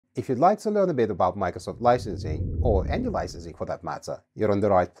If you'd like to learn a bit about Microsoft licensing, or any licensing for that matter, you're in the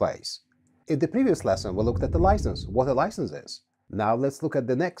right place. In the previous lesson, we looked at the license, what a license is. Now let's look at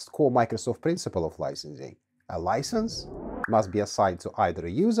the next core Microsoft principle of licensing. A license must be assigned to either a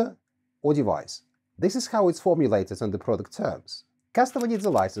user or device. This is how it's formulated in the product terms. Customer needs a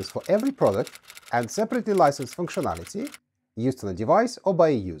license for every product and separately licensed functionality used on a device or by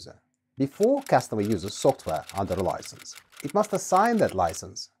a user. Before customer uses software under a license, it must assign that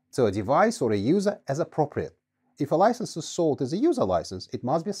license to a device or a user as appropriate. If a license is sold as a user license, it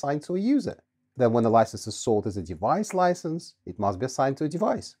must be assigned to a user. Then when a license is sold as a device license, it must be assigned to a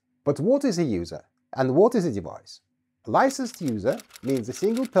device. But what is a user and what is a device? A licensed user means a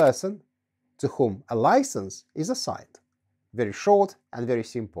single person to whom a license is assigned. Very short and very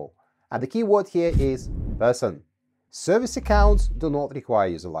simple. And the key word here is person. Service accounts do not require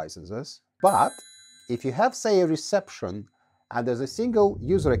user licenses, but if you have, say, a reception and there's a single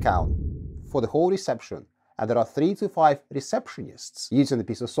user account for the whole reception, and there are 3 to 5 receptionists using a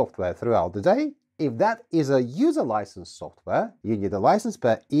piece of software throughout the day, if that is a user licensed software, you need a license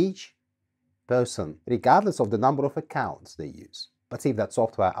per each person, regardless of the number of accounts they use. But if that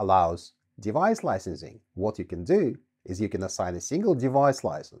software allows device licensing, what you can do is you can assign a single device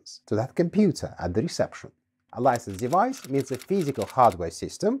license to that computer at the reception. A licensed device means a physical hardware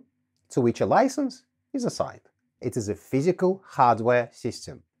system to which a license is assigned. It is a physical hardware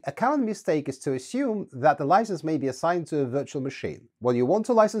system. A common mistake is to assume that the license may be assigned to a virtual machine. When you want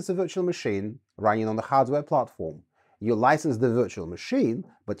to license a virtual machine running on a hardware platform, you license the virtual machine,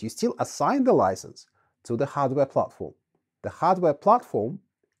 but you still assign the license to the hardware platform. The hardware platform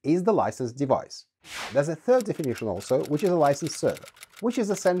is the licensed device. There's a third definition also, which is a licensed server, which is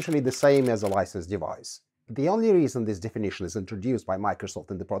essentially the same as a licensed device. The only reason this definition is introduced by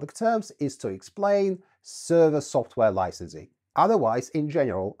Microsoft in the product terms is to explain server software licensing. Otherwise, in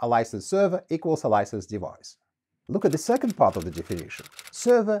general, a licensed server equals a licensed device. Look at the second part of the definition.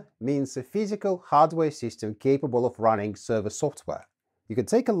 Server means a physical hardware system capable of running server software. You can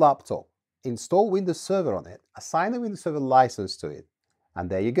take a laptop, install Windows Server on it, assign a Windows Server license to it, and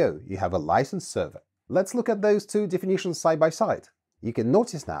there you go, you have a licensed server. Let's look at those two definitions side by side. You can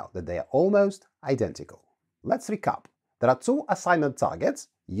notice now that they are almost identical. Let's recap. There are two assignment targets,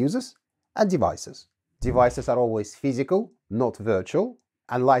 users and devices. Devices are always physical, not virtual,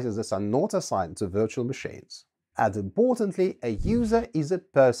 and licenses are not assigned to virtual machines. And importantly, a user is a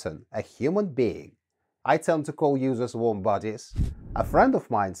person, a human being. I tend to call users warm bodies. A friend of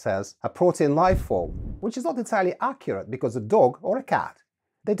mine says a protein life form, which is not entirely accurate because a dog or a cat,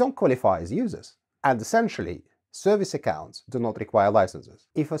 they don't qualify as users. And essentially, service accounts do not require licenses.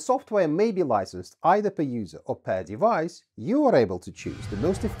 If a software may be licensed either per user or per device, you are able to choose the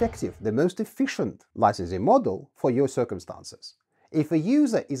most effective, the most efficient licensing model for your circumstances. If a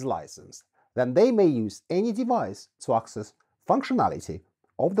user is licensed, then they may use any device to access functionality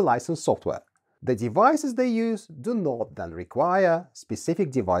of the licensed software. The devices they use do not then require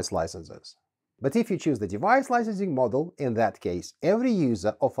specific device licenses. But if you choose the device licensing model, in that case, every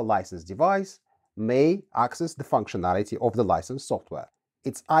user of a licensed device may access the functionality of the licensed software.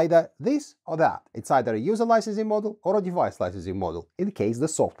 It's either this or that. It's either a user licensing model or a device licensing model, in case the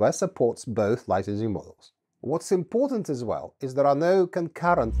software supports both licensing models. What's important as well is there are no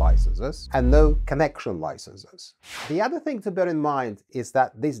concurrent licenses and no connection licenses. The other thing to bear in mind is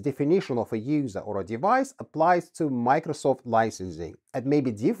that this definition of a user or a device applies to Microsoft licensing and may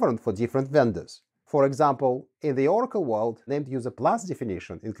be different for different vendors. For example, in the Oracle world, named user plus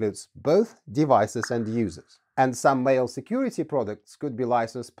definition includes both devices and users. And some mail security products could be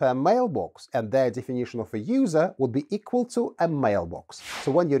licensed per mailbox, and their definition of a user would be equal to a mailbox.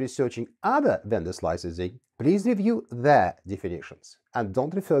 So when you're researching other vendors' licensing, please review their definitions and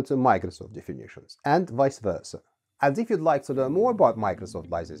don't refer to Microsoft definitions, and vice versa. And if you'd like to learn more about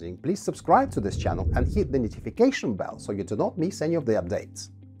Microsoft licensing, please subscribe to this channel and hit the notification bell so you do not miss any of the updates.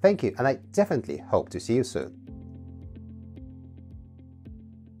 Thank you, and I definitely hope to see you soon.